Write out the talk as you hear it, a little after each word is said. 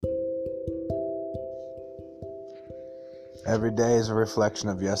Every day is a reflection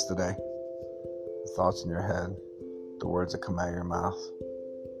of yesterday. The thoughts in your head, the words that come out of your mouth,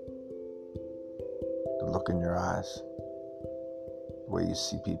 the look in your eyes, the way you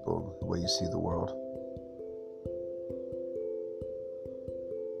see people, the way you see the world.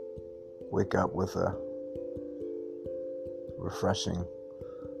 Wake up with a refreshing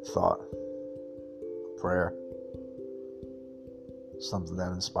thought, prayer, something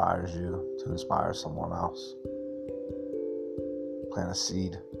that inspires you to inspire someone else. Plant a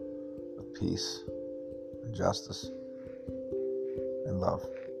seed of peace and justice and love.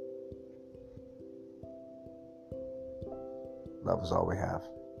 Love is all we have,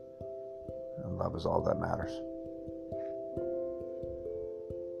 and love is all that matters.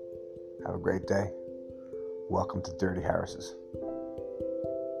 Have a great day. Welcome to Dirty Harris's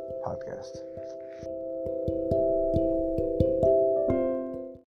podcast.